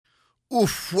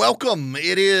Oof, welcome.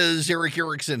 It is Eric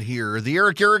Erickson here. The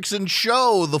Eric Erickson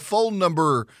Show. The phone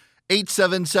number,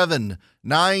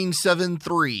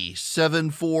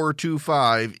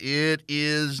 877-973-7425. It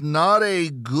is not a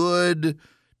good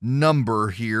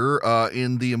number here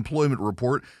in the employment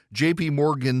report. JP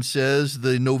Morgan says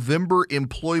the November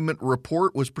employment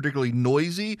report was particularly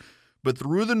noisy, but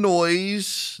through the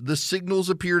noise, the signals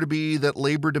appear to be that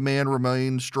labor demand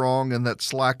remains strong and that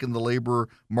slack in the labor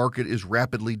market is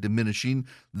rapidly diminishing.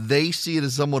 They see it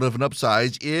as somewhat of an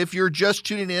upside. If you're just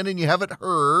tuning in and you haven't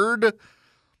heard,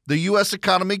 the U.S.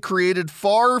 economy created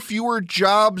far fewer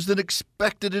jobs than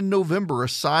expected in November, a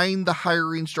sign the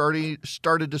hiring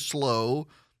started to slow,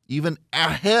 even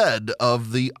ahead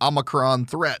of the Omicron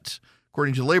threat.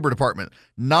 According to the Labor Department,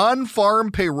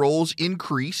 non-farm payrolls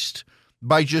increased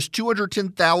by just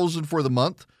 210,000 for the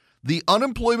month. The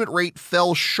unemployment rate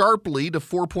fell sharply to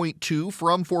 4.2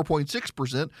 from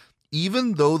 4.6%,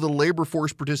 even though the labor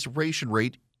force participation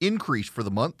rate increased for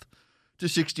the month to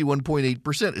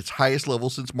 61.8%, its highest level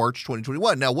since March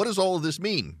 2021. Now, what does all of this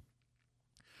mean?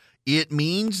 It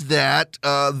means that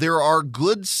there are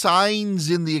good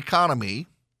signs in the economy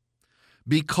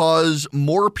because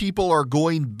more people are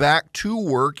going back to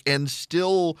work and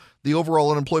still the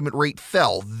overall unemployment rate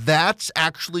fell. That's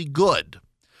actually good.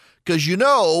 Because,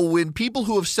 when people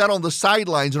who have sat on the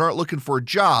sidelines and aren't looking for a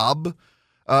job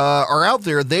are out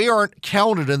there, they aren't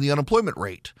counted in the unemployment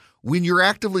rate. When you're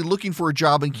actively looking for a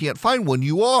job and can't find one,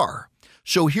 you are.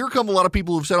 So here come a lot of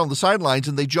people who've sat on the sidelines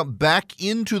and they jump back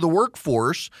into the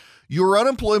workforce. Your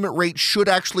unemployment rate should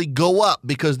actually go up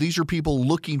because these are people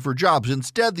looking for jobs.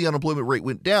 Instead, the unemployment rate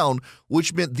went down,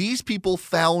 which meant these people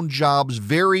found jobs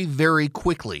very, very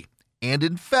quickly. And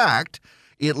in fact,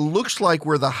 it looks like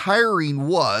where the hiring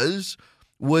was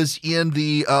in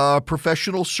the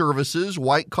professional services,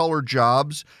 white-collar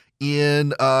jobs,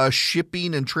 in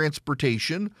shipping and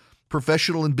transportation,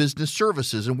 professional and business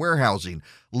services and warehousing,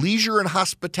 leisure and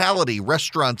hospitality,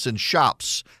 restaurants and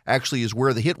shops actually is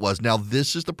where the hit was. Now,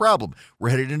 this is the problem. We're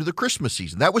headed into the Christmas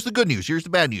season. That was the good news. Here's the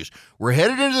bad news. We're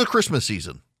headed into the Christmas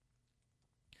season.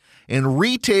 And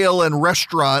retail and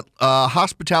restaurant,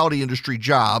 hospitality industry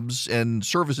jobs and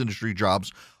service industry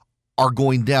jobs are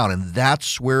going down, and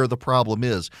that's where the problem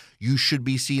is. You should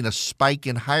be seeing a spike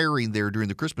in hiring there during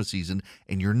the Christmas season,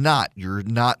 and you're not. You're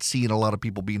not seeing a lot of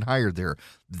people being hired there.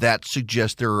 That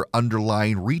suggests there are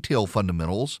underlying retail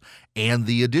fundamentals, and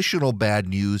the additional bad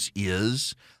news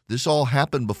is this all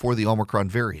happened before the Omicron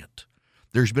variant.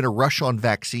 There's been a rush on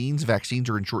vaccines. Vaccines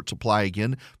are in short supply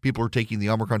again. People are taking the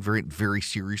Omicron variant very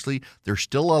seriously. There's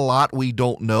still a lot we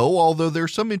don't know, although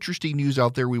there's some interesting news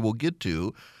out there we will get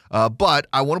to. But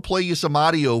I want to play you some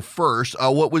audio first.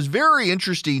 What was very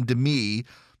interesting to me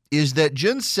is that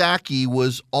Jen Psaki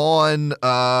was on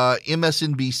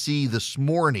MSNBC this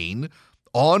morning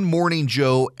on Morning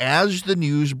Joe as the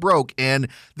news broke. And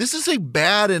this is a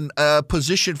bad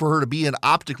position for her to be in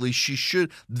optically.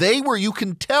 You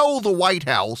can tell the White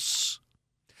House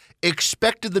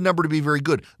expected the number to be very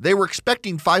good. They were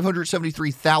expecting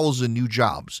 573,000 new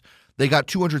jobs. They got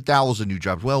 200,000 new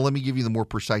jobs. Well, let me give you the more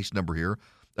precise number here.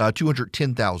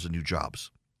 210,000 new jobs.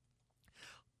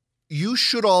 You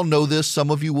should all know this.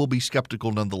 Some of you will be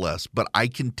skeptical nonetheless, but I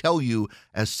can tell you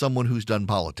as someone who's done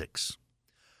politics,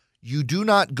 you do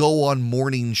not go on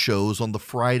morning shows on the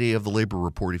Friday of the labor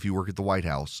report if you work at the White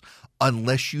House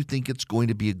unless you think it's going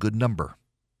to be a good number.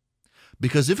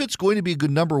 Because if it's going to be a good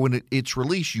number when it's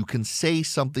released, you can say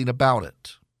something about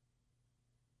it.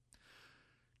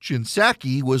 Jen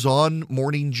Psaki was on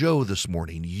Morning Joe this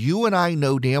morning. You and I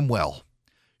know damn well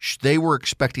they were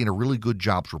expecting a really good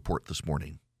jobs report this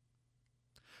morning.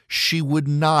 She would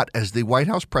not, as the White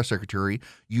House press secretary,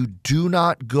 you do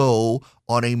not go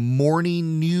on a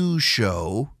morning news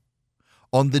show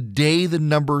on the day the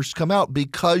numbers come out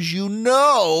because you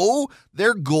know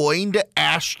they're going to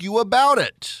ask you about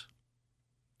it.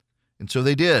 And so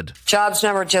they did. Jobs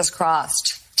number just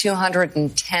crossed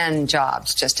 210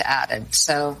 jobs just added.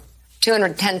 So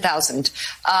 210,000.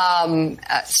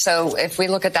 So if we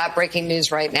look at that breaking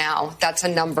news right now, that's a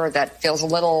number that feels a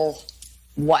little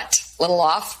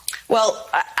off? Well,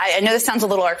 I know this sounds a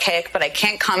little archaic, but I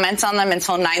can't comment on them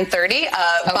until 9:30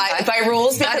 by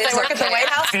rules because I work at the White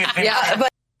House.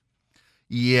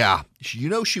 Yeah,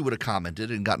 she would have commented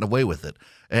and gotten away with it.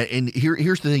 And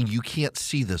here's the thing. You can't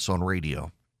see this on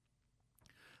radio.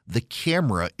 The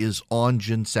camera is on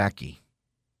Jen Psaki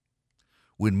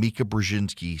when Mika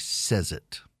Brzezinski says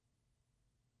it.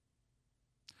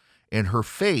 And her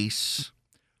face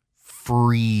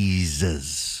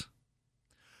freezes.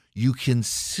 You can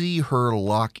see her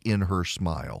lock in her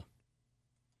smile.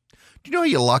 Do you know how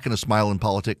you lock in a smile in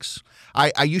politics?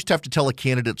 I used to have to tell a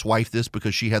candidate's wife this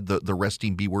because she had the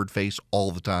resting B-word face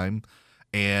all the time.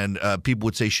 And people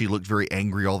would say she looked very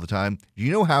angry all the time. Do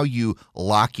you know how you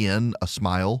lock in a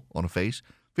smile on a face?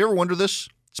 Have you ever wondered this?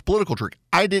 It's a political trick.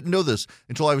 I didn't know this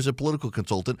until I was a political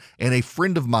consultant, and a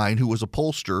friend of mine who was a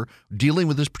pollster dealing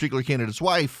with this particular candidate's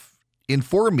wife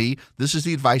informed me this is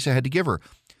the advice I had to give her.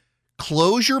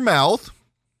 Close your mouth,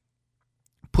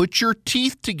 put your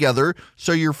teeth together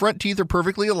so your front teeth are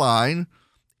perfectly aligned,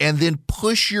 and then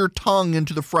push your tongue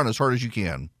into the front as hard as you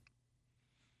can.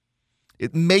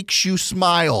 It makes you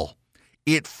smile.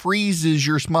 It freezes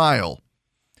your smile.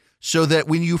 So that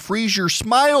when you freeze your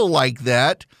smile like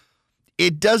that,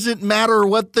 it doesn't matter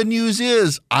what the news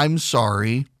is. I'm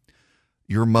sorry.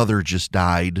 Your mother just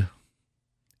died.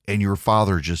 And your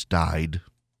father just died.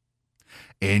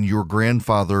 And your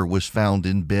grandfather was found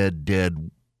in bed dead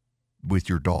with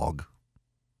your dog.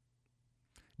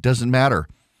 Doesn't matter.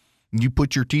 You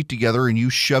put your teeth together and you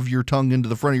shove your tongue into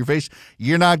the front of your face,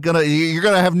 you're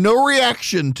gonna have no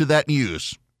reaction to that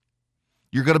news.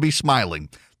 You're gonna be smiling.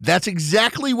 That's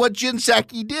exactly what Jen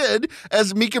Psaki did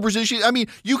as Mika Brzezinski. I mean,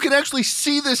 you can actually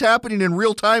see this happening in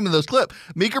real time in this clip.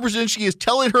 Mika Brzezinski is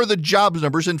telling her the jobs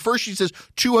numbers, and first she says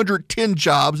 210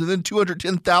 jobs and then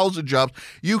 210,000 jobs.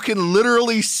 You can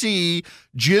literally see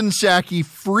Jen Psaki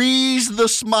freeze the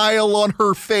smile on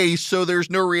her face so there's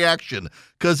no reaction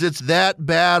because it's that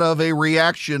bad of a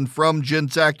reaction from Jen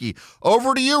Psaki.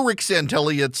 Over to you, Rick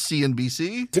Santelli at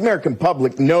CNBC. The American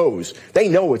public knows. They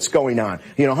know what's going on.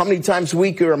 You know, how many times a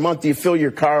week or a month do you fill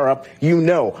your car up? You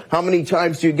know. How many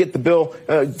times do you get the bill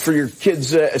for your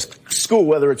kids' school,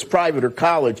 whether it's private or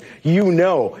college? You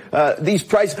know. These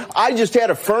prices. I just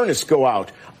had a furnace go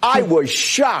out. I was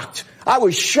shocked. I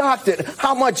was shocked at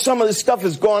how much some of this stuff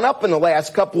has gone up in the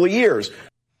last couple of years.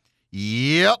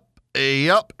 Yep.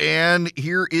 And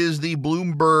here is the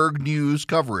Bloomberg News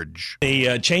coverage.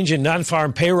 The change in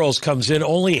non-farm payrolls comes in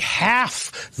only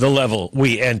half the level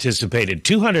we anticipated,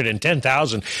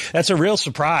 210,000. That's a real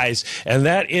surprise, and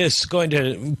that is going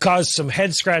to cause some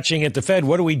head scratching at the Fed.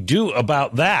 What do we do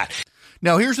about that?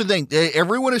 Now, here's the thing.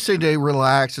 Everyone is saying, hey,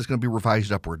 relax, it's going to be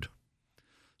revised upward.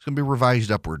 It's going to be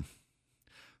revised upward.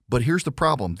 But here's the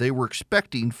problem. They were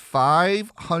expecting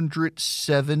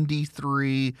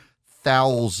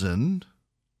 573,000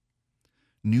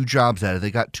 new jobs added.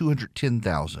 They got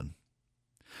 210,000.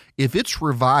 If it's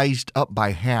revised up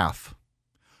by half,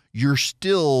 you're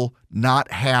still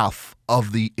not half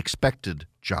of the expected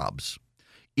jobs.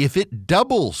 If it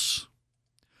doubles,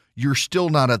 you're still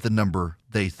not at the number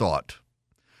they thought.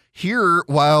 Here,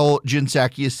 while Jen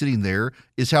Psaki is sitting there,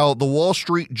 is how the Wall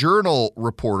Street Journal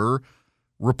reporter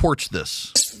reports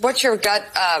this. What's your gut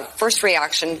first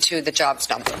reaction to the jobs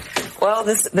number? Well,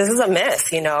 this is a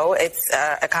miss. You know, it's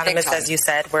economists, as you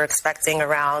said, we're expecting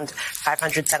around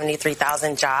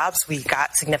 573,000 jobs. We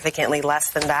got significantly less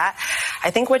than that.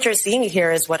 I think what you're seeing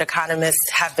here is what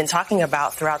economists have been talking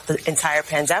about throughout the entire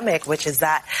pandemic, which is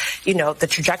that, you know, the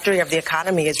trajectory of the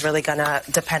economy is really going to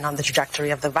depend on the trajectory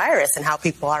of the virus and how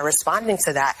people are responding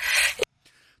to that.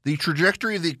 The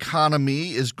trajectory of the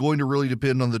economy is going to really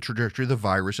depend on the trajectory of the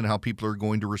virus and how people are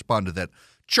going to respond to that.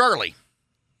 Charlie,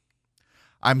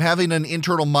 I'm having an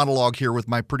internal monologue here with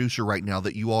my producer right now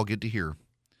that you all get to hear.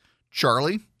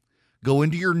 Charlie, go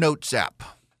into your notes app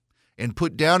and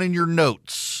put down in your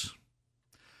notes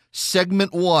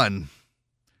segment 1,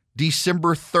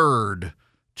 December 3rd,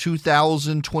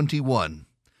 2021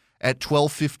 at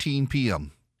 12:15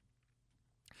 p.m.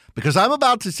 Because I'm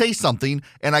about to say something,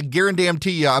 and I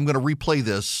guarantee you I'm going to replay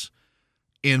this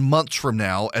in months from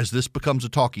now as this becomes a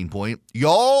talking point.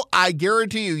 Y'all, I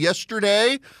guarantee you,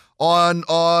 yesterday on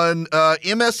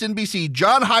MSNBC,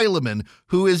 John Heilemann,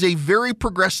 who is a very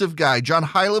progressive guy, John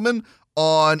Heilemann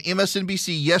on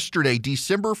MSNBC yesterday,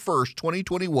 December 1st,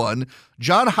 2021,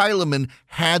 John Heilemann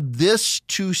had this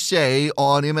to say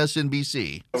on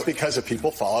MSNBC. Because if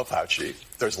people follow Fauci,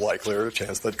 there's likelier a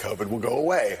chance that COVID will go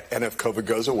away. And if COVID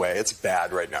goes away, it's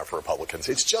bad right now for Republicans.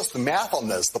 It's just the math on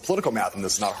this, the political math on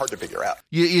this is not hard to figure out.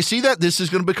 You see that? This is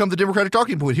going to become the Democratic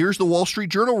talking point. Here's the Wall Street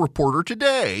Journal reporter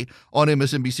today on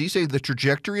MSNBC saying the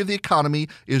trajectory of the economy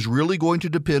is really going to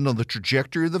depend on the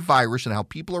trajectory of the virus and how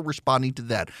people are responding to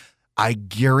that. I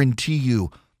guarantee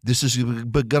you this is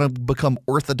going to become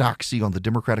orthodoxy on the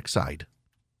Democratic side,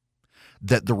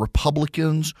 that the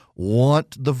Republicans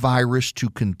want the virus to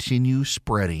continue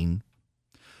spreading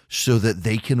so that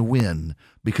they can win,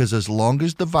 because as long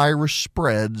as the virus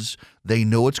spreads, they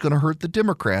know it's going to hurt the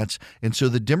Democrats. And so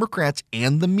the Democrats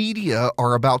and the media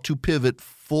are about to pivot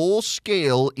full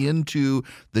scale into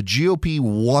the GOP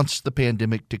wants the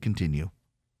pandemic to continue.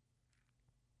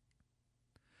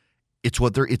 It's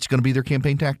going to be their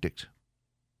campaign tactics.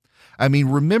 I mean,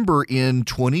 remember in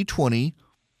 2020,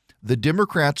 the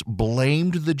Democrats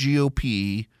blamed the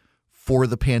GOP for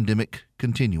the pandemic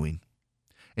continuing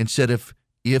and said if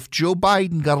Joe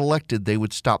Biden got elected, they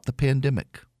would stop the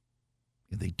pandemic.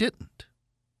 And they didn't.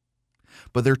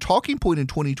 But their talking point in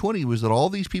 2020 was that all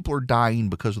these people are dying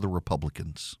because of the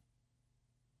Republicans.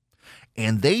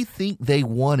 And they think they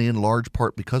won in large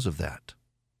part because of that.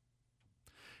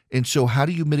 And so how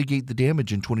do you mitigate the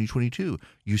damage in 2022?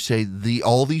 You say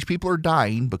all these people are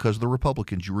dying because of the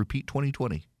Republicans. You repeat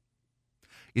 2020.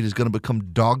 It is going to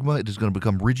become dogma. It is going to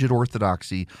become rigid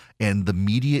orthodoxy, and the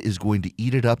media is going to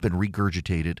eat it up and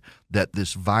regurgitate it, that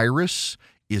this virus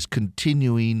is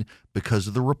continuing because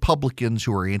of the Republicans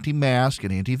who are anti-mask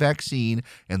and anti-vaccine,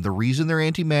 and the reason they're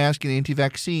anti-mask and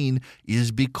anti-vaccine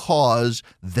is because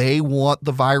they want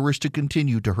the virus to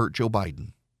continue to hurt Joe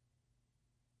Biden.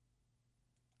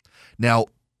 Now,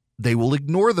 they will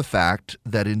ignore the fact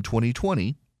that in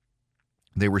 2020,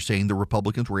 they were saying the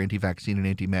Republicans were anti-vaccine and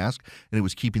anti-mask, and it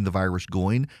was keeping the virus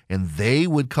going, and they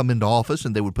would come into office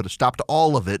and they would put a stop to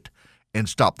all of it and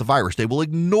stop the virus. They will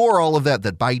ignore all of that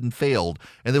Biden failed,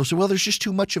 and they will say, well, there's just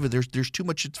too much of it. There's too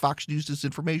much. It's Fox News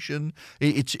disinformation.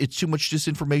 It's too much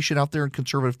disinformation out there in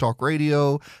conservative talk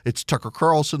radio. It's Tucker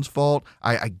Carlson's fault.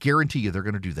 I guarantee you they're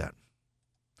going to do that.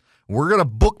 We're going to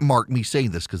bookmark me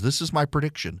saying this because this is my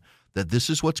prediction that this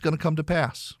is what's going to come to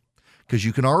pass. Because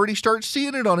you can already start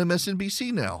seeing it on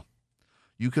MSNBC now.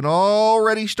 You can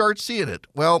already start seeing it.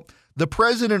 Well, the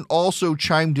president also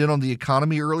chimed in on the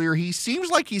economy earlier. He seems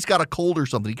like he's got a cold or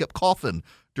something. He kept coughing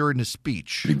during his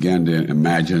speech. Began to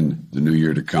imagine the new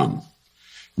year to come.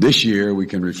 This year, we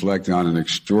can reflect on an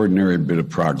extraordinary bit of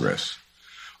progress.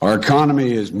 Our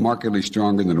economy is markedly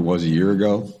stronger than it was a year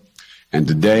ago. And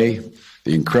today,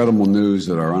 the incredible news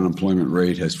that our unemployment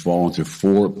rate has fallen to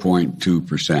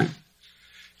 4.2%.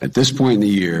 At this point in the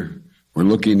year, we're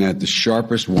looking at the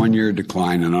sharpest one-year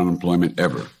decline in unemployment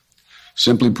ever.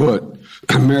 Simply put,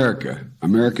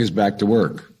 America's back to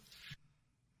work.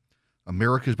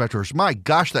 America's back to work. My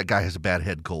gosh, that guy has a bad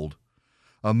head cold.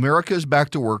 America is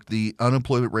back to work. The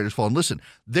unemployment rate has fallen. Listen,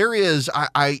 there is,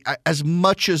 I as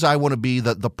much as I want to be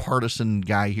the partisan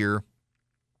guy here,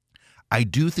 I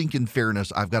do think in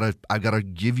fairness, I've got to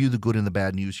give you the good and the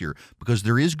bad news here, because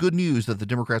there is good news that the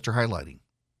Democrats are highlighting.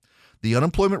 The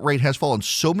unemployment rate has fallen.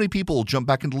 So many people jump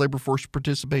back into labor force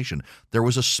participation. There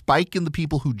was a spike in the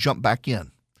people who jump back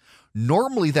in.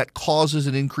 Normally, that causes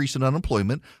an increase in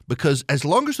unemployment because as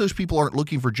long as those people aren't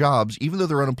looking for jobs, even though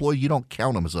they're unemployed, you don't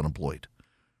count them as unemployed.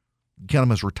 You count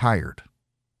them as retired.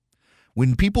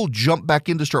 When people jump back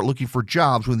in to start looking for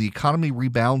jobs, when the economy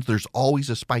rebounds, there's always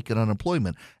a spike in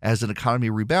unemployment as an economy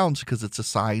rebounds because it's a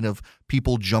sign of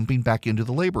people jumping back into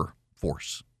the labor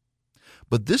force.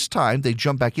 But this time they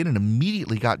jumped back in and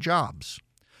immediately got jobs.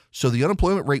 So the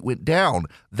unemployment rate went down.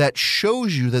 That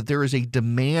shows you that there is a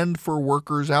demand for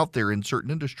workers out there in certain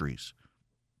industries.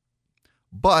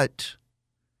 But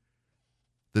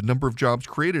the number of jobs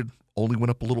created only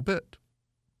went up a little bit.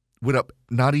 Went up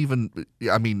not even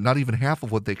half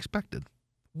of what they expected.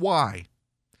 Why?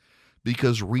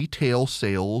 Because retail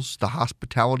sales, the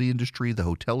hospitality industry, the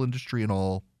hotel industry and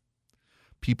all,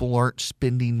 people aren't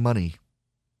spending money.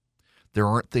 There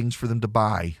aren't things for them to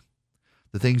buy.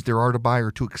 The things there are to buy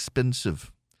are too expensive.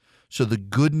 So the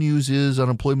good news is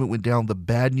unemployment went down. The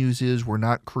bad news is we're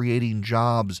not creating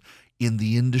jobs in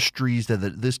the industries that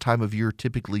at this time of year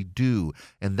typically do.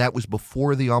 And that was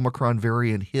before the Omicron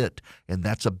variant hit. And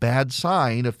that's a bad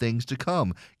sign of things to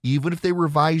come. Even if they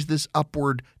revise this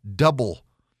upward double,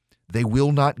 they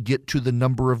will not get to the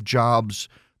number of jobs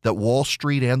that Wall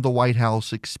Street and the White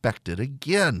House expected.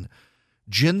 Again,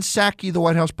 Jen Psaki, the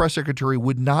White House press secretary,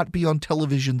 would not be on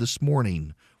television this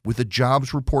morning with a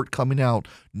jobs report coming out,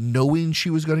 knowing she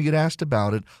was going to get asked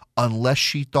about it unless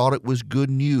she thought it was good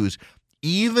news.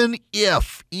 Even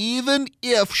if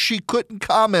she couldn't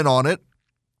comment on it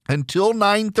until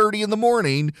 9:30 in the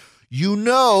morning, you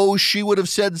know she would have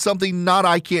said something, not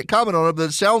I can't comment on it, but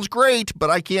it sounds great, but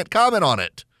I can't comment on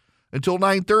it until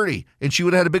 9:30. And she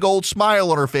would have had a big old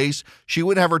smile on her face. She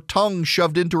would have her tongue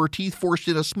shoved into her teeth, forced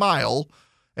in a smile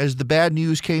as the bad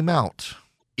news came out.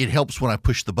 It helps when I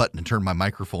push the button and turn my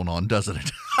microphone on, doesn't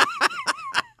it?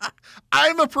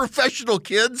 I'm a professional,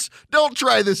 kids. Don't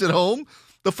try this at home.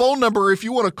 The phone number, if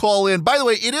you want to call in. By the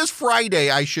way, it is Friday,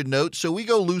 I should note, so we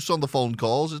go loose on the phone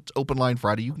calls. It's Open Line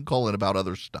Friday. You can call in about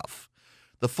other stuff.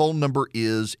 The phone number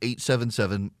is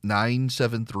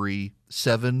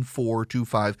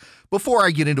 877-973-7425. Before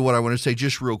I get into what I want to say,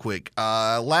 just real quick,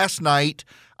 last night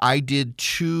I did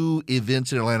 2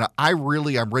 events in Atlanta. I'm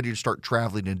ready to start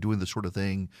traveling and doing this sort of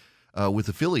thing. with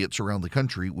affiliates around the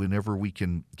country whenever we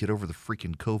can get over the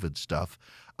freaking COVID stuff.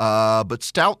 But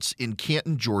Stouts in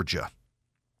Canton, Georgia.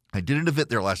 I did an event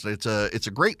there last night. It's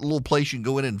a great little place. You can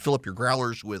go in and fill up your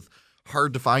growlers with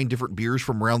hard-to-find different beers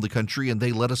from around the country, and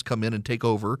they let us come in and take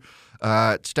over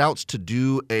at Stouts to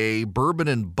do a Bourbon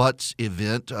and Butts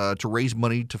event to raise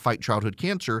money to fight childhood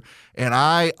cancer. And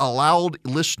I allowed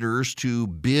listeners to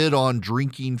bid on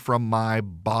drinking from my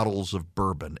bottles of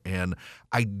bourbon. And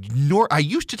I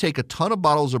used to take a ton of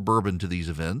bottles of bourbon to these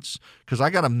events because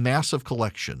I got a massive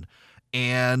collection.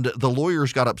 And the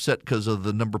lawyers got upset because of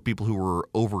the number of people who were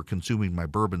over-consuming my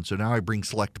bourbon. So now I bring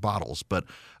select bottles. But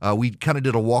we kind of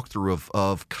did a walkthrough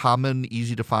of common,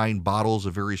 easy-to-find bottles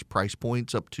of various price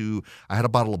points up to – I had a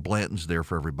bottle of Blanton's there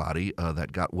for everybody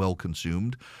that got well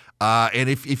consumed. And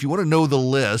if you want to know the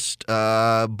list,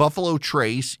 Buffalo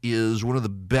Trace is one of the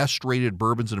best-rated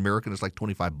bourbons in America. And it's like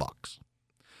 $25.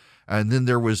 And then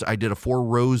I did a Four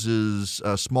Roses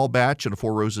small batch and a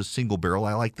Four Roses single barrel.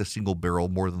 I like the single barrel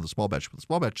more than the small batch, but the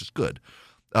small batch is good.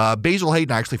 Basil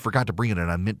Hayden, I actually forgot to bring it, and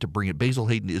I meant to bring it. Basil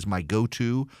Hayden is my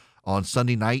go-to on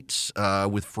Sunday nights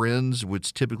with friends,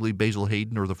 which typically Basil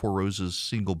Hayden or the Four Roses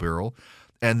single barrel.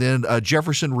 And then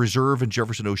Jefferson Reserve and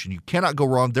Jefferson Ocean. You cannot go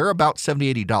wrong. They're about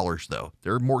 $70, $80, though.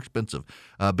 They're more expensive.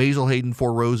 Basil Hayden,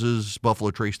 Four Roses,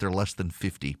 Buffalo Trace, they're less than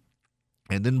 $50.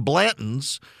 And then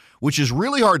Blanton's, which is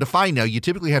really hard to find now. You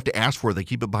typically have to ask for it. They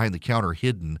keep it behind the counter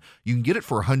hidden. You can get it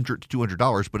for $100 to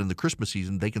 $200, but in the Christmas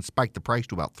season, they can spike the price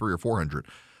to about $300 or $400.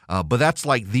 But that's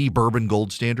like the bourbon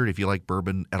gold standard. If you like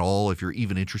bourbon at all, if you're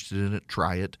even interested in it,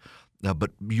 try it. But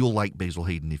you'll like Basil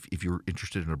Hayden if you're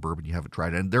interested in a bourbon you haven't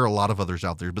tried it. And there are a lot of others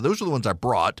out there, but those are the ones I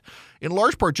brought, in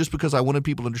large part just because I wanted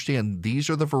people to understand these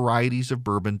are the varieties of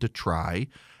bourbon to try.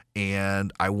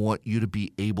 And I want you to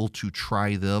be able to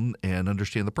try them and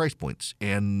understand the price points.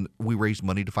 And we raise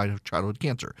money to fight childhood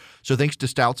cancer. So thanks to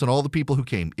Stouts and all the people who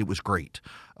came. It was great.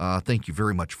 Thank you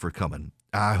very much for coming.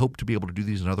 I hope to be able to do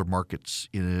these in other markets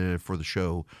for the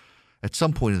show at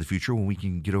some point in the future when we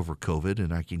can get over COVID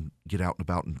and I can get out and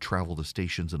about and travel to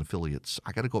stations and affiliates.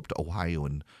 I got to go up to Ohio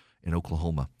and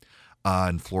Oklahoma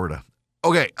and Florida.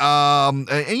 Okay, and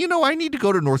I need to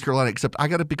go to North Carolina, except I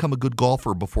got to become a good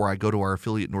golfer before I go to our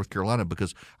affiliate in North Carolina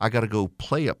because I got to go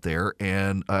play up there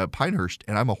and Pinehurst,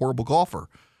 and I'm a horrible golfer.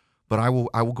 But I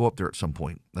will go up there at some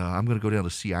point. I'm going to go down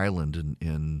to Sea Island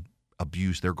and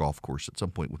abuse their golf course at some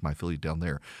point with my affiliate down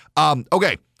there.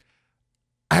 Okay,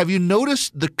 have you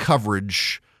noticed the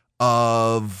coverage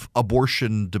of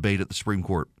abortion debate at the Supreme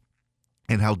Court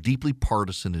and how deeply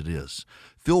partisan it is?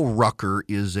 Phil Rucker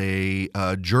is a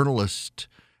journalist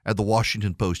at the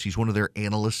Washington Post. He's one of their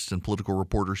analysts and political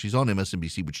reporters. He's on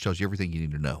MSNBC, which tells you everything you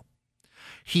need to know.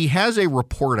 He has a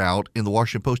report out in the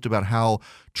Washington Post about how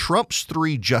Trump's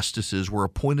 3 justices were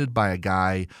appointed by a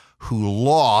guy who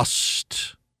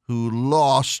lost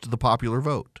the popular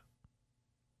vote.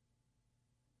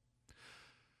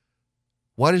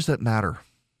 Why does that matter?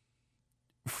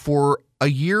 For a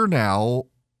year now,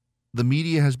 the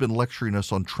media has been lecturing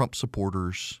us on Trump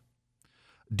supporters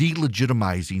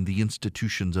delegitimizing the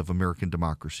institutions of American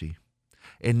democracy.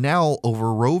 And now,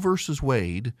 over Roe versus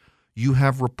Wade, you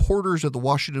have reporters at the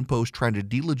Washington Post trying to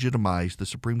delegitimize the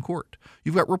Supreme Court.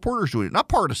 You've got reporters doing it, not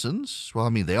partisans. Well, I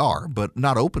mean, they are, but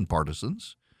not open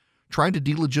partisans, trying to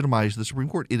delegitimize the Supreme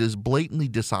Court. It is blatantly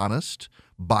dishonest,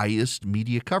 biased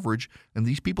media coverage, and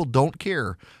these people don't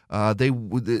care. They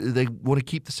want to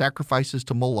keep the sacrifices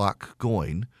to Moloch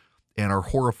going, and are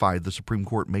horrified the Supreme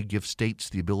Court may give states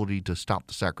the ability to stop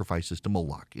the sacrifices to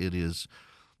Moloch. It is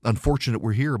unfortunate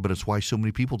we're here, but it's why so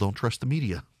many people don't trust the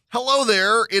media. Hello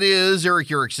there. It is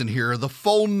Eric Erickson here. The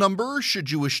phone number,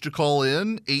 should you wish to call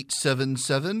in,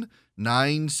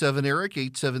 877-97-ERIC,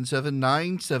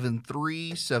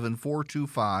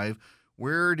 877-973-7425.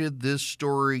 Where did this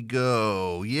story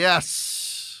go?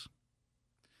 Yes.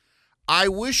 I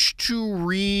wish to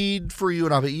read for you,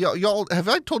 and y'all, have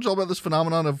I told y'all about this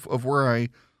phenomenon of where I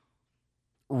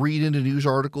read into news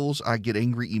articles? I get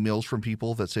angry emails from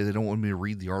people that say they don't want me to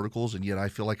read the articles, and yet I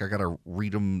feel like I got to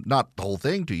read them, not the whole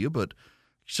thing to you, but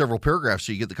several paragraphs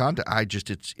so you get the content.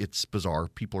 It's bizarre.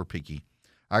 People are picky.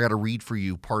 I got to read for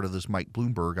you part of this Mike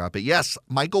Bloomberg op-ed. Yes,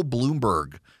 Michael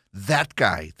Bloomberg, that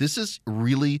guy. This is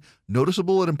really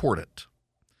noticeable and important.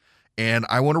 And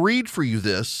I want to read for you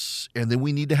this, and then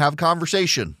we need to have a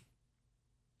conversation.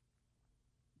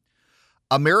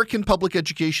 American public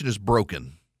education is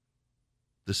broken.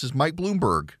 This is Mike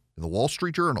Bloomberg in the Wall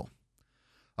Street Journal.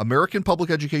 American public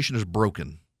education is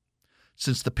broken.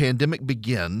 Since the pandemic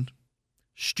began,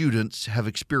 students have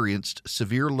experienced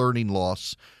severe learning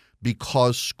loss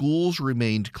because schools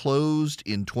remained closed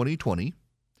in 2020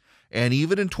 And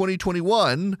even in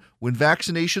 2021, when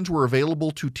vaccinations were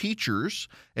available to teachers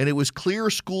and it was clear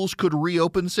schools could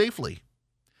reopen safely,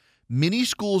 many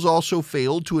schools also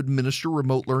failed to administer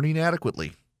remote learning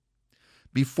adequately.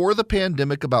 Before the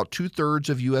pandemic, about 2/3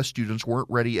 of U.S. students weren't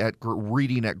ready at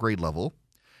reading at grade level,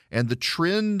 and the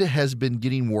trend has been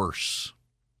getting worse.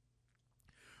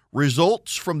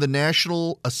 Results from the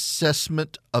National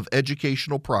Assessment of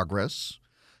Educational Progress,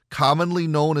 commonly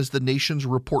known as the nation's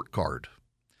report card,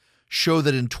 show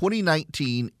that in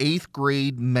 2019, 8th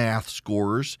grade math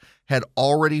scores had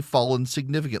already fallen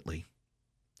significantly.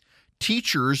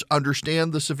 Teachers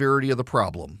understand the severity of the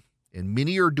problem, and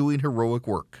many are doing heroic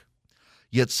work.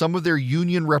 Yet some of their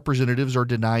union representatives are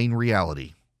denying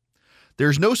reality.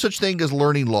 There's no such thing as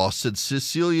learning loss, said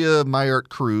Cecilia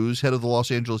Mayart-Cruz, head of the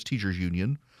Los Angeles Teachers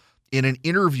Union, in an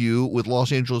interview with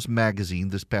Los Angeles Magazine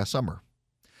this past summer.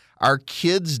 Our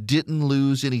kids didn't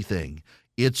lose anything.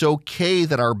 It's okay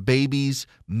that our babies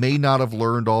may not have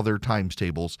learned all their times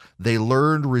tables. They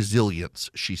learned resilience,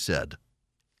 she said.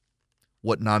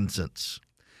 What nonsense.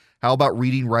 How about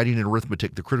reading, writing, and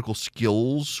arithmetic, the critical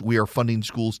skills we are funding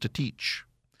schools to teach?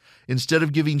 Instead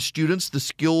of giving students the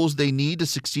skills they need to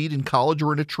succeed in college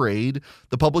or in a trade,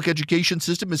 the public education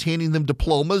system is handing them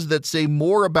diplomas that say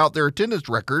more about their attendance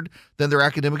record than their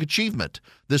academic achievement.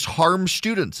 This harms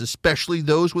students, especially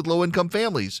those with low-income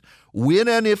families. When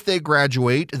and if they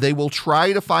graduate, they will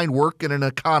try to find work in an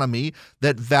economy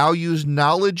that values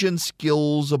knowledge and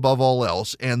skills above all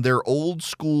else, and their old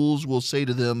schools will say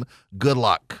to them, good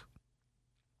luck.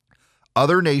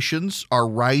 Other nations are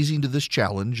rising to this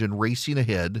challenge and racing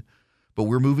ahead, but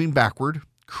we're moving backward,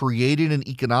 creating an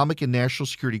economic and national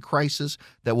security crisis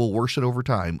that will worsen over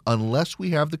time. Unless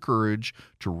we have the courage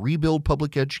to rebuild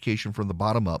public education from the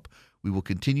bottom up, we will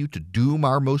continue to doom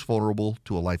our most vulnerable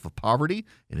to a life of poverty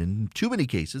and, in too many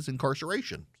cases,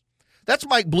 incarceration. That's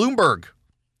Mike Bloomberg.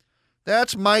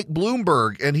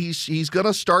 And he's going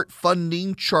to start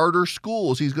funding charter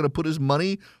schools. He's going to put his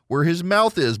money where his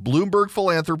mouth is. Bloomberg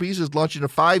Philanthropies is launching a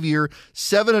 5-year,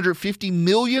 $750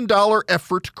 million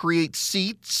effort to create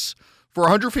seats for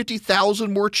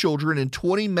 150,000 more children in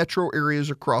 20 metro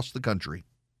areas across the country.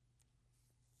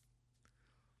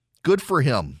 Good for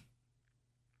him.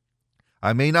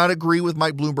 I may not agree with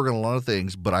Mike Bloomberg on a lot of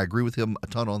things, but I agree with him a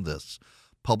ton on this.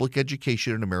 Public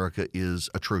education in America is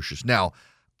atrocious. Now,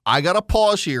 I got to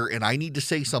pause here, and I need to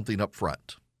say something up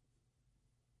front.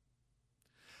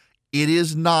 It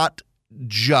is not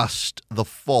just the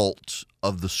fault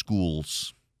of the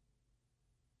schools.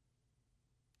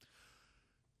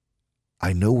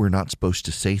 I know we're not supposed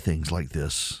to say things like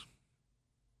this,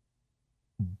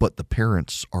 but the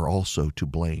parents are also to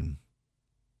blame.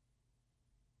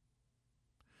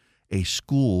 A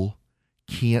school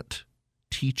can't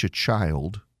teach a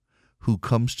child who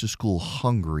comes to school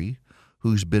hungry,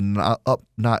 who's been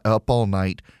up all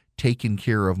night taking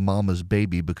care of mama's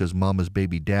baby because mama's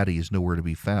baby daddy is nowhere to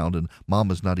be found and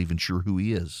mama's not even sure who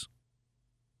he is.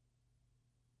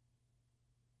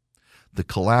 The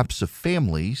collapse of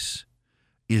families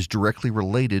is directly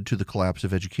related to the collapse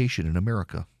of education in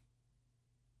America.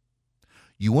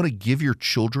 You want to give your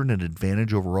children an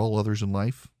advantage over all others in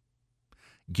life?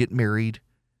 Get married,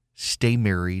 stay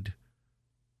married,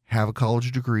 have a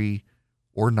college degree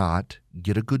or not,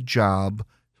 get a good job,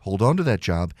 hold on to that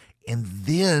job, and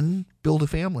then build a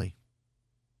family.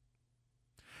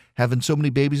 Having so many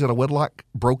babies out of wedlock,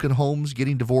 broken homes,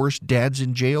 getting divorced, dads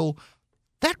in jail,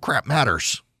 that crap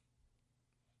matters.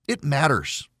 It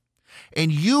matters.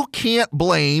 And you can't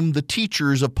blame the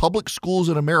teachers of public schools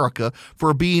in America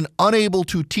for being unable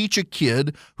to teach a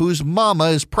kid whose mama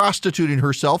is prostituting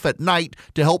herself at night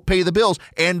to help pay the bills.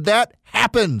 And that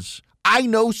happens. I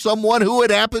know someone who it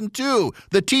happened to,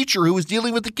 the teacher who was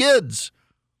dealing with the kids.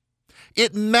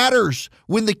 It matters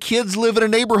when the kids live in a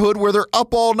neighborhood where they're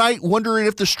up all night wondering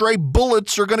if the stray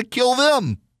bullets are going to kill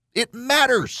them. It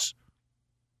matters.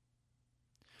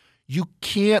 You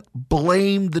can't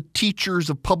blame the teachers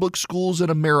of public schools in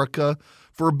America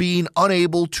for being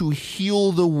unable to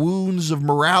heal the wounds of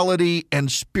morality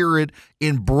and spirit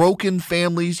in broken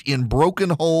families, in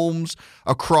broken homes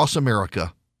across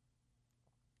America.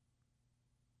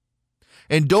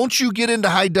 And don't you get into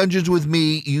high dungeons with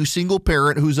me, you single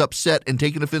parent who's upset and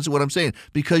taking offense at what I'm saying,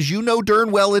 because you know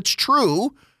darn well it's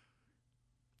true.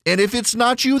 And if it's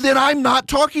not you, then I'm not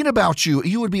talking about you.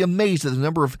 You would be amazed at the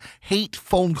number of hate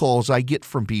phone calls I get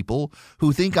from people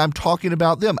who think I'm talking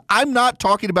about them. I'm not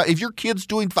talking about, if your kid's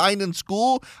doing fine in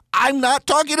school, I'm not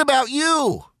talking about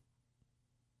you.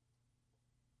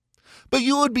 But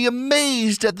you would be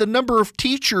amazed at the number of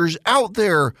teachers out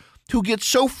there who get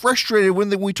so frustrated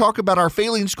when we talk about our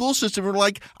failing school system. We're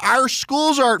like, our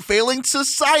schools aren't failing,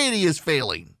 society is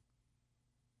failing.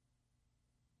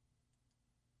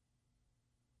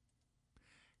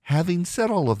 Having said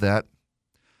all of that,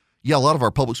 yeah, a lot of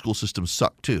our public school systems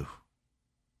suck too.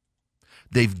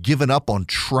 They've given up on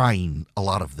trying, a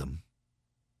lot of them.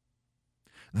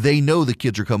 They know the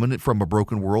kids are coming from a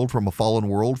broken world, from a fallen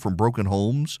world, from broken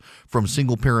homes, from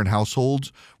single-parent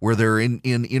households where they're in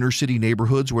inner-city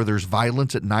neighborhoods where there's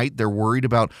violence at night. They're worried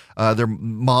about, their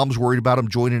mom's worried about them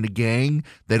joining a gang.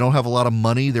 They don't have a lot of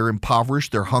money. They're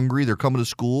impoverished. They're hungry. They're coming to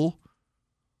school.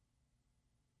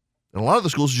 And a lot of the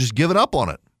schools are just giving up on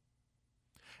it.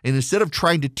 And instead of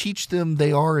trying to teach them,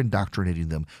 they are indoctrinating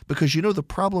them. Because, the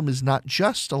problem is not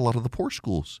just a lot of the poor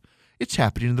schools. It's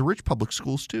happening in the rich public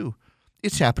schools, too.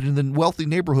 It's happening in the wealthy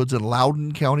neighborhoods in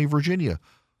Loudoun County, Virginia,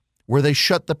 where they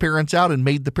shut the parents out and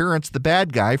made the parents the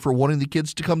bad guy for wanting the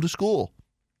kids to come to school.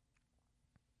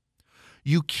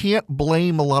 You can't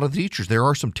blame a lot of the teachers. There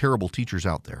are some terrible teachers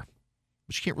out there.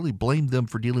 But you can't really blame them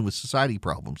for dealing with society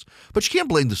problems. But you can't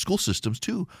blame the school systems,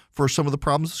 too, for some of the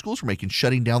problems the schools are making,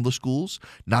 shutting down the schools,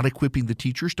 not equipping the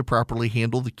teachers to properly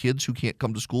handle the kids who can't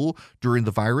come to school during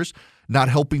the virus, not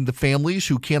helping the families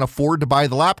who can't afford to buy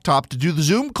the laptop to do the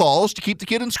Zoom calls to keep the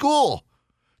kid in school.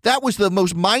 That was the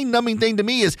most mind-numbing thing to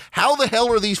me is how the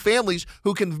hell are these families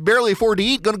who can barely afford to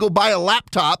eat going to go buy a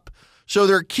laptop so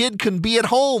their kid can be at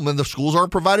home, and the schools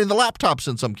aren't providing the laptops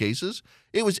in some cases.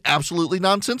 It was absolutely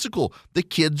nonsensical. The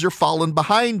kids are falling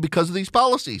behind because of these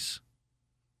policies.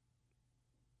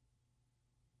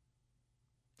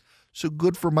 So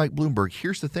good for Mike Bloomberg.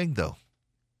 Here's the thing, though.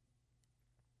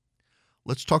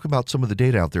 Let's talk about some of the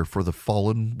data out there for the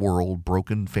fallen world,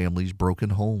 broken families,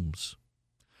 broken homes.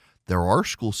 There are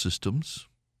school systems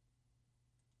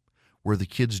where the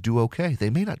kids do okay. They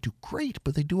may not do great,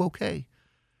 but they do okay.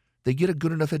 They get a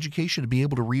good enough education to be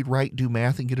able to read, write, do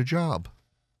math, and get a job,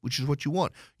 which is what you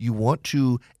want. You want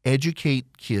to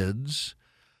educate kids.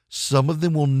 Some of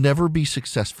them will never be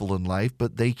successful in life,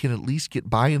 but they can at least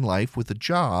get by in life with a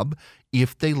job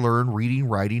if they learn reading,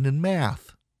 writing, and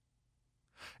math.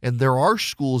 And there are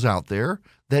schools out there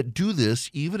that do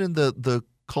this even in the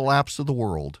collapse of the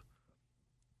world.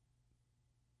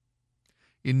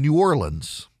 In New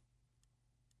Orleans,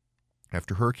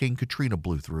 after Hurricane Katrina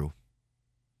blew through,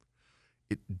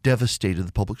 it devastated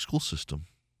the public school system.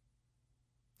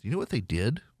 Do you know what they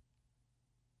did?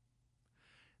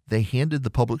 They handed the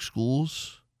public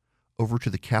schools over to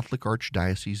the Catholic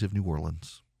Archdiocese of New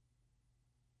Orleans.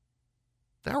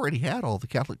 They already had all the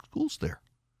Catholic schools there.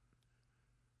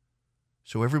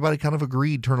 So everybody kind of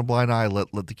agreed, turn a blind eye,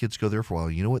 let the kids go there for a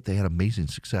while. You know what? They had amazing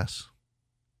success.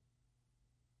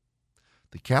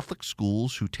 The Catholic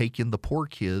schools who take in the poor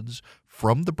kids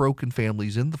from the broken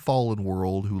families in the fallen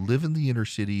world who live in the inner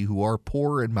city, who are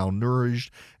poor and malnourished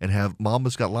and have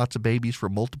mama's got lots of babies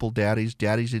from multiple daddies,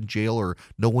 daddy's in jail or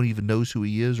no one even knows who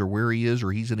he is or where he is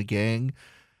or he's in a gang.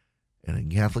 And in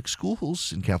Catholic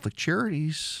schools, in Catholic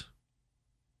charities,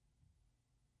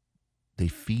 they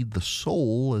feed the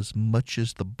soul as much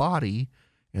as the body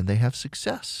and they have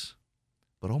success.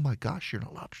 But oh my gosh, you're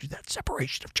not allowed to do that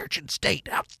separation of church and state.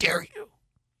 How dare you?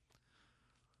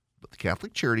 But the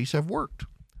Catholic charities have worked.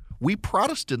 We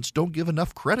Protestants don't give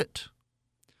enough credit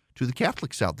to the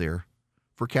Catholics out there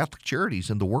for Catholic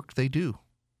charities and the work they do.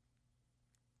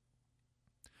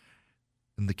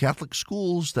 And the Catholic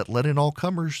schools that let in all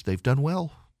comers, they've done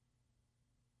well.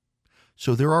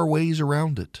 So there are ways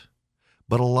around it.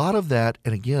 But a lot of that,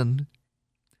 and again,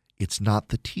 it's not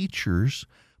the teachers,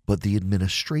 but the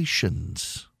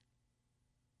administrations.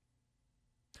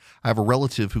 I have a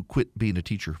relative who quit being a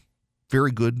teacher.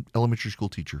 Very good elementary school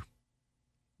teacher.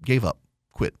 Gave up,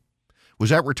 quit. Was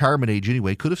at retirement age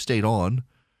anyway, could have stayed on.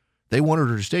 They wanted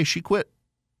her to stay. She quit.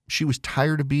 She was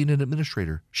tired of being an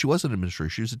administrator. She wasn't an administrator.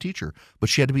 She was a teacher, but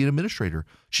she had to be an administrator.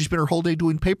 She spent her whole day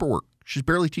doing paperwork. She's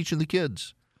barely teaching the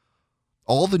kids.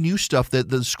 All the new stuff that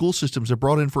the school systems have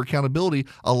brought in for accountability,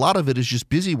 a lot of it is just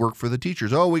busy work for the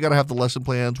teachers. Oh, we got to have the lesson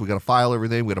plans. We got to file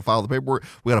everything. We got to file the paperwork.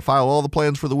 We got to file all the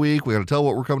plans for the week. We got to tell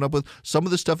what we're coming up with. Some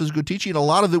of this stuff is good teaching. A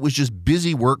lot of it was just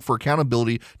busy work for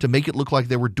accountability to make it look like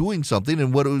they were doing something.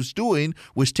 And what it was doing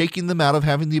was taking them out of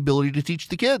having the ability to teach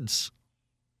the kids.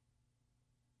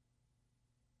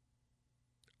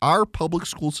 Our public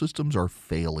school systems are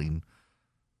failing.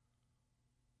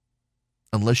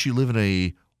 Unless you live in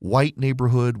a white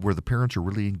neighborhood where the parents are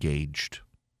really engaged.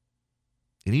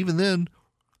 And even then,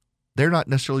 they're not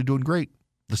necessarily doing great.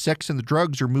 The sex and the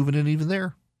drugs are moving in even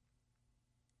there.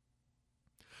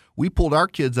 We pulled our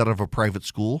kids out of a private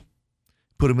school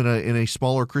put them in a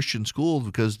smaller Christian school,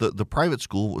 because the private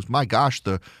school was, my gosh,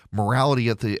 the morality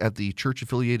at the church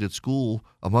affiliated school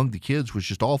among the kids was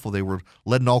just awful. They were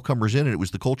letting all comers in, and it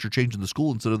was the culture changing the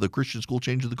school instead of the Christian school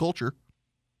changing the culture.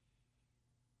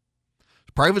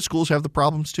 Private schools have the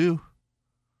problems too.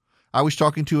 I was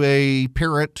talking to a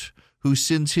parent who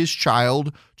sends his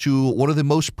child to one of the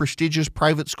most prestigious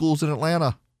private schools in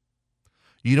Atlanta.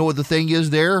 You know what the thing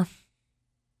is there?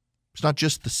 It's not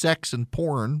just the sex and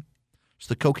porn. It's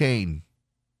the cocaine.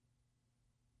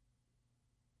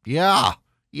 Yeah.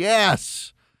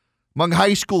 Yes. Among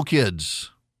high school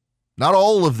kids. Not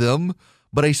all of them,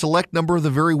 but a select number of the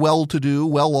very well-to-do,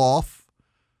 well-off,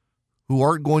 who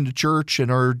aren't going to church and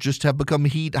are just have become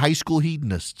high school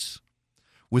hedonists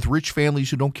with rich families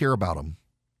who don't care about them.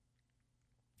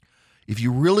 If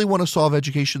you really want to solve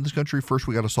education in this country, first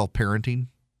we got to solve parenting.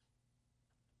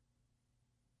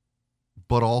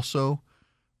 But also,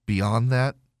 beyond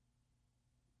that,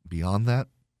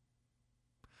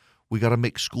 we got to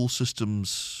make school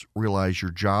systems realize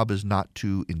your job is not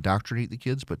to indoctrinate the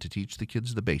kids, but to teach the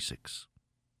kids the basics.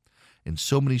 And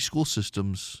so many school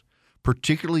systems,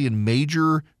 particularly in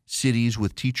major cities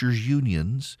with teachers'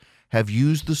 unions, have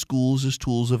used the schools as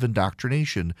tools of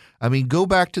indoctrination. I mean, go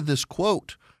back to this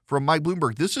quote from Mike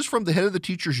Bloomberg. This is from the head of the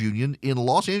teachers' union in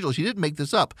Los Angeles. He didn't make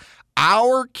this up.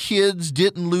 Our kids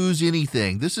didn't lose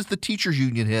anything. This is the teachers'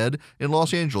 union head in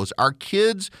Los Angeles. Our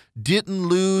kids didn't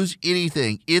lose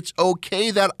anything. It's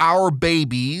okay that our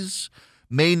babies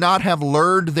may not have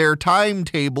learned their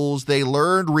timetables. They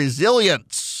learned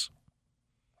resilience.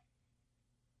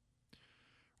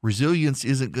 Resilience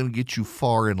isn't going to get you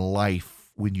far in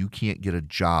life when you can't get a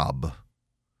job.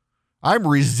 I'm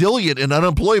resilient in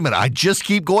unemployment. I just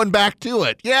keep going back to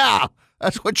it. Yeah,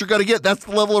 that's what you're going to get. That's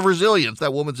the level of resilience.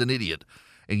 That woman's an idiot.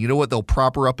 And you know what? They'll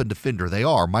prop her up and defend her. They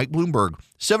are. Mike Bloomberg,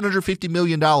 $750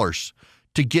 million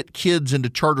to get kids into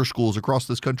charter schools across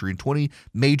this country in 20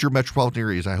 major metropolitan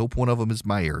areas. I hope one of them is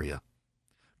my area.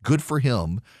 Good for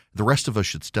him. The rest of us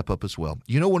should step up as well.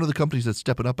 You know, one of the companies that's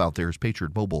stepping up out there is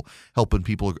Patriot Mobile, helping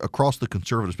people across the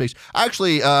conservative space. I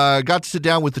actually got to sit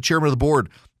down with the chairman of the board,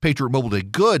 Patriot Mobile Day.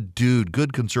 Good dude,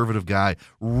 good conservative guy.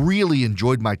 Really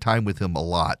enjoyed my time with him a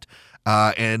lot.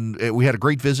 And we had a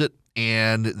great visit.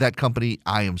 And that company,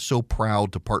 I am so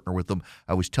proud to partner with them.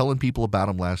 I was telling people about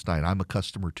them last night. I'm a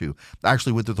customer too. I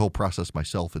actually went through the whole process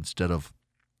myself instead of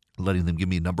letting them give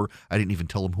me a number. I didn't even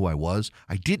tell them who I was.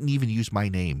 I didn't even use my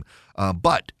name.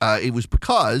 But it was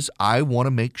because I want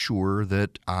to make sure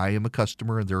that I am a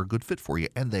customer and they're a good fit for you.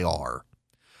 And they are.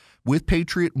 With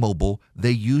Patriot Mobile,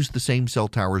 they use the same cell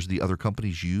towers the other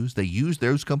companies use. They use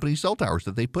those companies' cell towers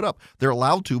that they put up. They're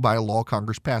allowed to by a law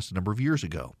Congress passed a number of years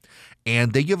ago.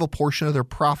 And they give a portion of their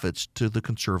profits to the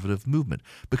conservative movement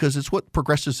because it's what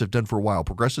progressives have done for a while.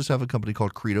 Progressives have a company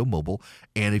called Credo Mobile,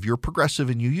 and if you're progressive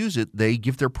and you use it, they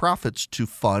give their profits to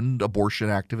fund abortion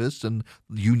activists and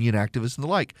union activists and the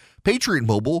like. Patriot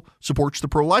Mobile supports the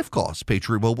pro-life cause.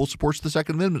 Patriot Mobile supports the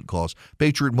Second Amendment cause.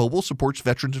 Patriot Mobile supports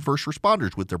veterans and first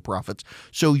responders with their profits.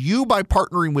 So you, by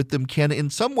partnering with them, can in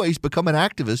some ways become an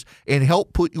activist and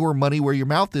help put your money where your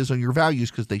mouth is on your values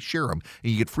because they share them.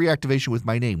 And you get free activation with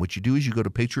my name. What you do is you go to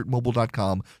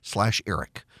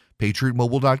patriotmobile.com/Eric.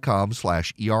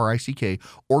 patriotmobile.com/ERICK,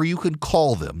 or you can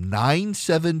call them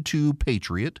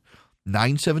 972-PATRIOT,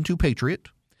 972-PATRIOT.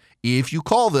 If you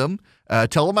call them,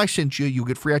 tell them I sent you, you'll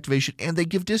get free activation, and they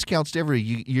give discounts to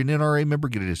everybody. You're an NRA member,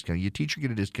 get a discount. You're a teacher, get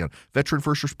a discount. Veteran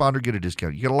first responder, get a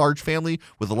discount. You got a large family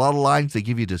with a lot of lines, they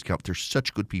give you a discount. They're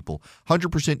such good people.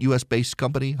 100% U.S.-based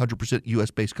company, 100%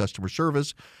 U.S.-based customer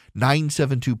service,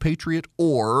 972-PATRIOT,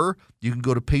 or you can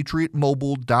go to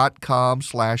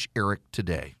patriotmobile.com/Eric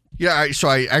today. Yeah, so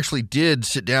I actually did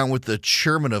sit down with the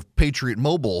chairman of Patriot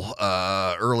Mobile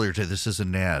earlier today. This is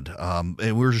an ad, and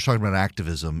we were just talking about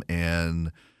activism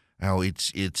and how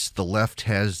it's the left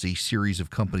has a series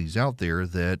of companies out there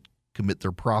that commit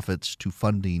their profits to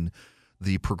funding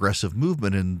the progressive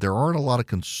movement, and there aren't a lot of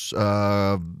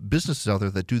businesses out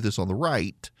there that do this on the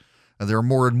right. And there are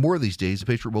more and more these days,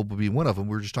 Patriot Mobile being one of them.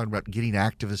 We were just talking about getting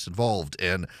activists involved,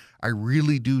 and I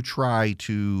really do try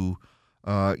to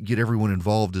get everyone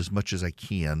involved as much as I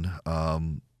can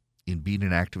in being an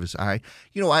activist. I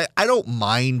don't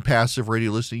mind passive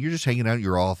radio listening. You're just hanging out in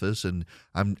your office, and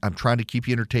I'm trying to keep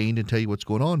you entertained and tell you what's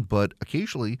going on. But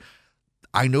occasionally,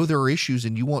 I know there are issues,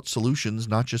 and you want solutions,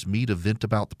 not just me to vent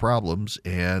about the problems.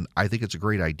 And I think it's a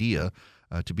great idea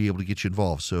to be able to get you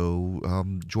involved.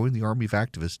 So join the Army of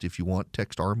Activists if you want.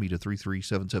 Text ARMY to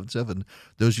 33777.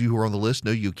 Those of you who are on the list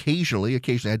know you occasionally, I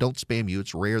don't spam you.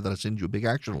 It's rare that I send you a big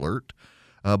action alert.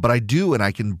 But I do, and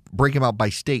I can break them out by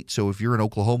state. So if you're in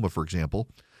Oklahoma, for example,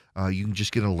 You can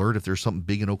just get an alert if there's something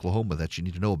big in Oklahoma that you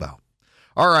need to know about.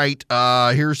 All right,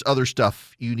 here's other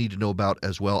stuff you need to know about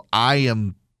as well. I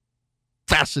am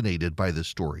fascinated by this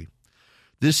story.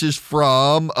 This is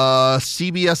from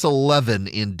CBS 11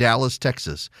 in Dallas,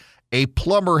 Texas. A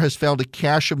plumber has found a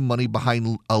cache of money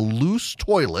behind a loose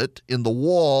toilet in the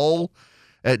wall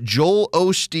at Joel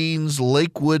Osteen's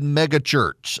Lakewood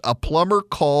megachurch. A plumber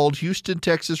called Houston,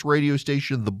 Texas radio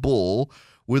station The Bull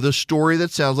with a story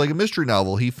that sounds like a mystery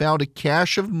novel. He found a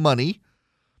cache of money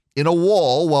in a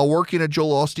wall while working at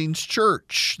Joel Osteen's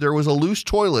church. There was a loose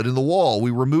toilet in the wall.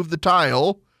 We removed the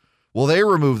tile. Well, they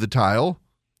removed the tile.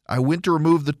 I went to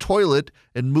remove the toilet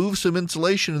and move some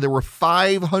insulation, and there were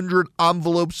 500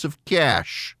 envelopes of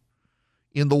cash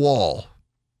in the wall.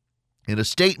 In a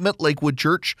statement, Lakewood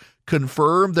Church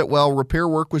confirmed that while repair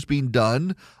work was being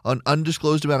done, an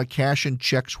undisclosed amount of cash and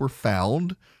checks were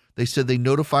found. They said they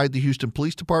notified the Houston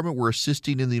Police Department, were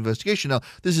assisting in the investigation. Now,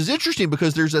 this is interesting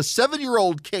because there's a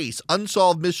 7-year-old case,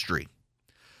 unsolved mystery,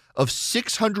 of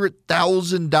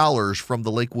 $600,000 from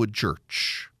the Lakewood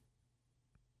Church.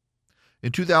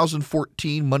 In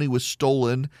 2014, money was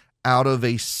stolen out of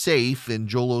a safe in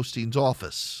Joel Osteen's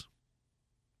office.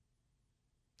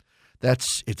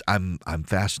 I'm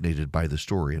fascinated by the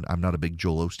story, and I'm not a big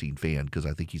Joel Osteen fan because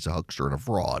I think he's a huckster and a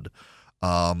fraud.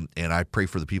 And I pray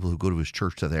for the people who go to his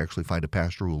church that they actually find a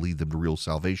pastor who will lead them to real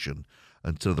salvation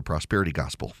instead of the prosperity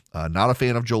gospel. Not a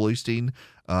fan of Joel Osteen.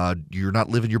 You're not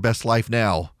living your best life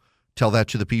now. Tell that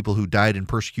to the people who died in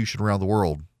persecution around the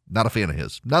world. Not a fan of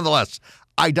his. Nonetheless,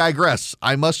 I digress.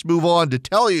 I must move on to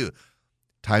tell you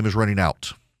time is running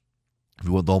out. If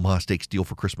you want the Omaha Steaks deal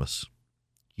for Christmas,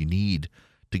 you need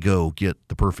to go get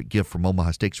the perfect gift from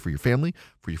Omaha Steaks for your family,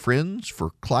 for your friends, for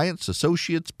clients,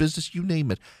 associates, business, you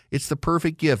name it. It's the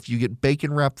perfect gift. You get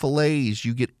bacon wrap fillets.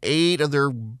 You get 8 of their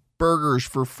burgers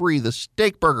for free, the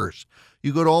steak burgers.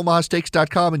 You go to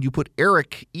omahasteaks.com and you put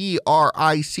Eric,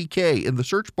 E-R-I-C-K, in the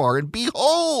search bar, and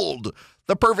behold,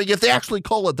 the perfect gift. They actually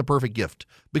call it the perfect gift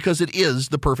because it is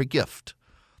the perfect gift.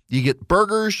 You get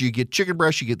burgers, you get chicken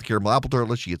breast, you get the caramel apple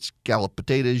tartlets, you get scalloped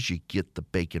potatoes, you get the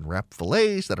bacon wrap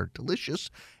fillets that are delicious,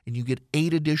 and you get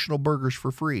 8 additional burgers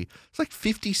for free. It's like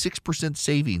 56%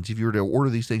 savings if you were to order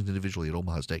these things individually at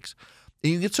Omaha Steaks.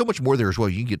 And you get so much more there as well.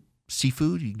 You can get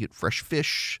seafood, you can get fresh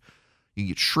fish, you can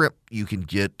get shrimp, you can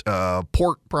get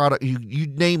pork product, you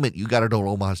name it, you got it on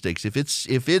Omaha Steaks. If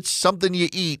it's something you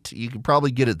eat, you can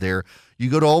probably get it there. You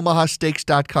go to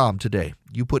omahasteaks.com today.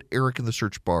 You put Eric in the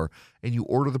search bar, and you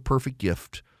order the perfect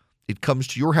gift. It comes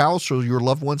to your house or your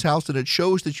loved one's house, and it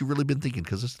shows that you've really been thinking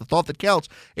because it's the thought that counts.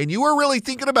 And you were really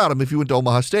thinking about them if you went to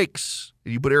Omaha Steaks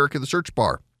and you put Eric in the search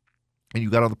bar, and you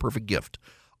got on the perfect gift.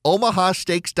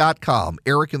 omahasteaks.com,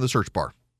 Eric in the search bar.